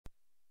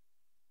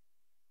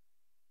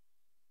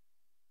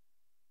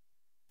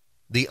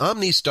The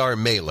Omnistar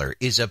Mailer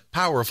is a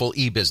powerful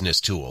e-business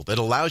tool that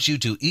allows you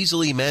to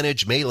easily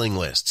manage mailing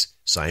lists,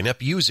 sign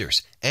up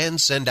users, and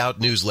send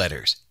out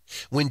newsletters.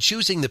 When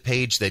choosing the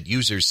page that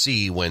users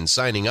see when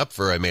signing up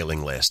for a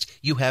mailing list,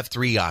 you have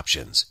three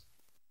options.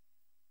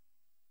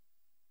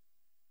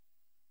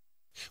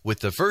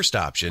 With the first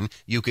option,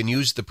 you can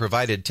use the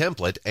provided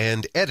template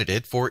and edit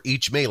it for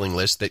each mailing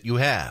list that you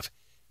have.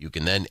 You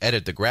can then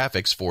edit the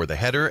graphics for the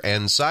header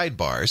and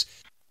sidebars,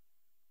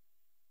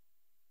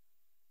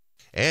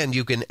 and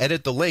you can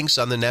edit the links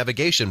on the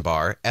navigation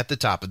bar at the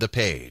top of the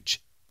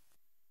page.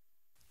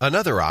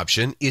 Another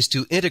option is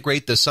to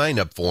integrate the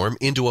sign-up form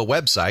into a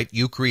website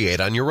you create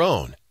on your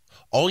own.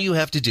 All you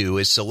have to do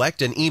is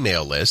select an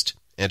email list,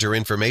 enter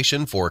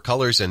information for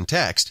colors and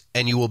text,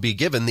 and you will be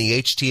given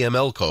the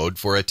HTML code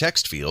for a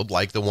text field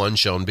like the one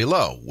shown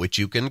below, which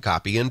you can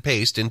copy and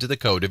paste into the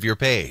code of your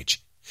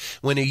page.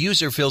 When a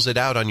user fills it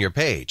out on your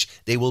page,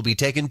 they will be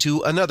taken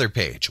to another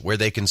page where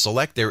they can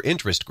select their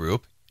interest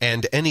group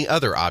and any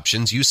other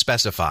options you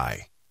specify.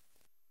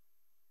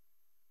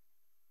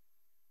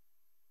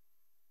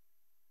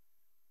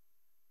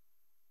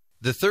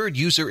 The third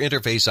user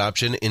interface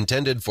option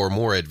intended for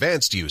more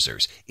advanced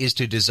users is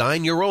to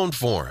design your own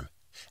form.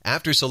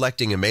 After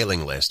selecting a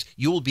mailing list,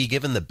 you will be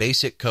given the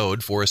basic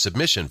code for a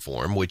submission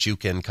form which you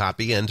can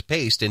copy and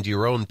paste into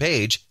your own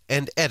page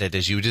and edit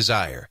as you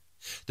desire.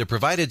 The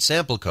provided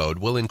sample code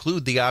will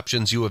include the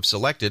options you have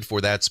selected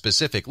for that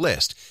specific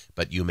list,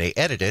 but you may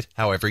edit it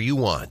however you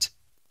want.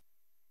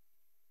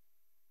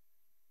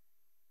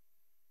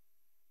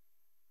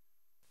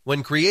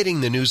 When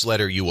creating the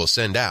newsletter you will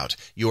send out,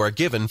 you are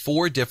given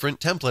 4 different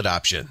template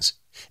options.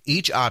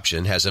 Each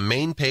option has a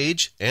main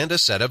page and a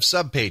set of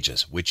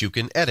subpages, which you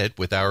can edit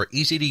with our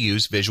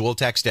easy-to-use visual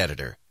text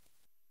editor.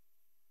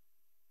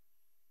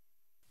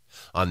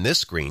 On this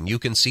screen, you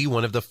can see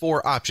one of the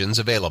 4 options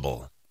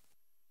available.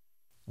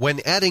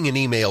 When adding an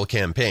email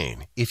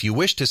campaign, if you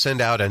wish to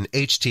send out an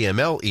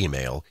HTML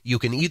email, you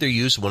can either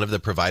use one of the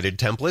provided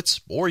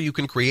templates, or you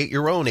can create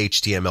your own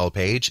HTML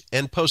page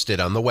and post it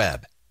on the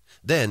web.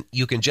 Then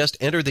you can just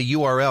enter the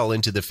URL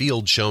into the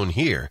field shown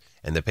here,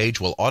 and the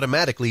page will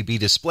automatically be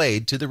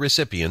displayed to the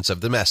recipients of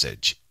the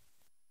message.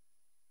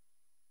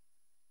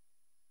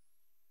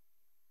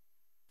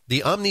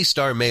 The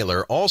Omnistar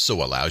Mailer also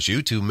allows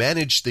you to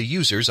manage the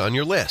users on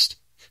your list.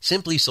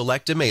 Simply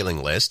select a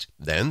mailing list,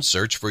 then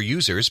search for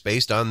users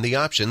based on the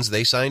options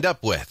they signed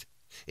up with.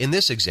 In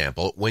this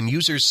example, when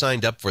users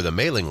signed up for the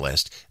mailing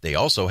list, they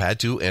also had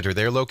to enter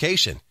their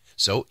location.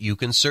 So you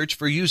can search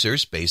for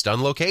users based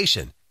on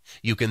location.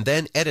 You can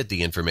then edit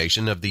the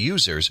information of the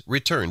users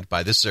returned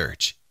by the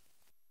search.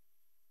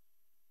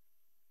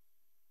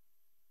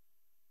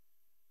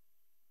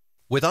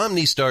 With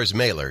Omnistar's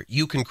Mailer,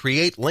 you can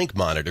create link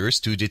monitors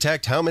to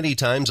detect how many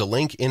times a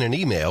link in an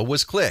email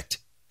was clicked.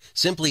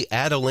 Simply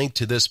add a link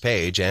to this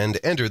page and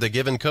enter the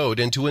given code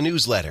into a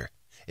newsletter.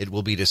 It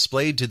will be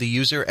displayed to the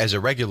user as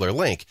a regular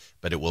link,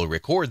 but it will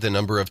record the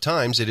number of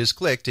times it is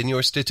clicked in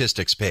your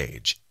statistics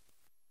page.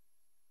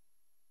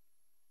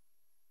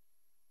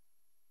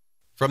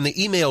 From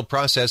the Email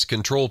Process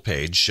Control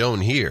page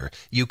shown here,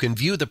 you can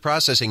view the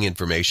processing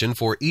information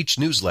for each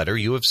newsletter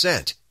you have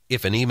sent.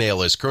 If an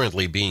email is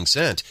currently being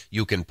sent,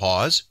 you can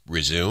pause,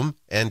 resume,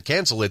 and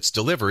cancel its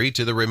delivery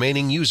to the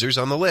remaining users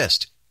on the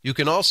list. You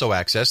can also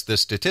access the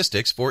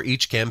statistics for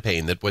each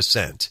campaign that was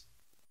sent.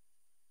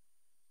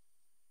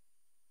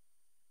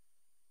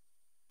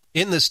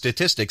 In the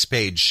statistics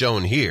page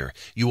shown here,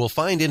 you will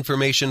find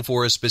information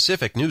for a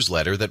specific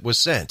newsletter that was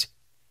sent.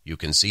 You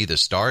can see the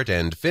start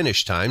and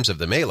finish times of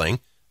the mailing,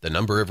 the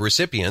number of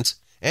recipients,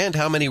 and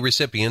how many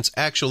recipients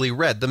actually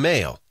read the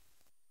mail.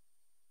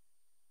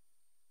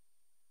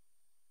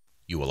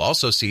 You will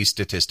also see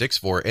statistics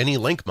for any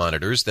link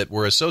monitors that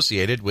were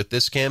associated with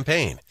this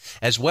campaign,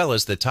 as well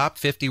as the top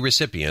 50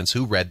 recipients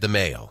who read the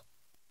mail.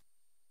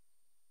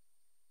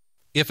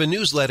 If a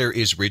newsletter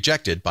is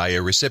rejected by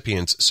a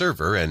recipient's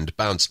server and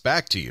bounced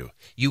back to you,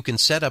 you can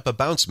set up a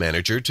bounce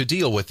manager to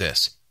deal with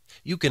this.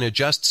 You can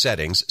adjust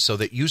settings so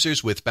that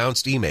users with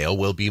bounced email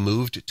will be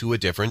moved to a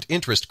different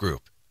interest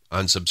group,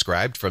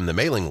 unsubscribed from the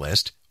mailing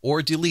list,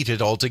 or deleted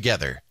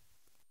altogether.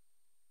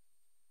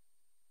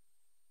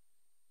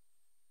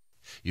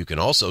 You can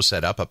also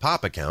set up a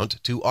POP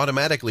account to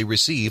automatically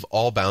receive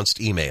all bounced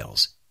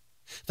emails.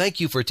 Thank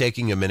you for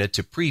taking a minute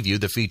to preview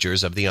the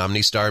features of the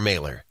Omnistar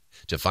Mailer.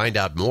 To find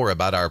out more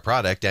about our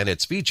product and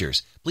its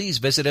features, please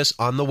visit us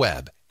on the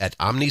web at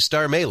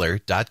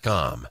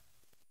omnistarmailer.com.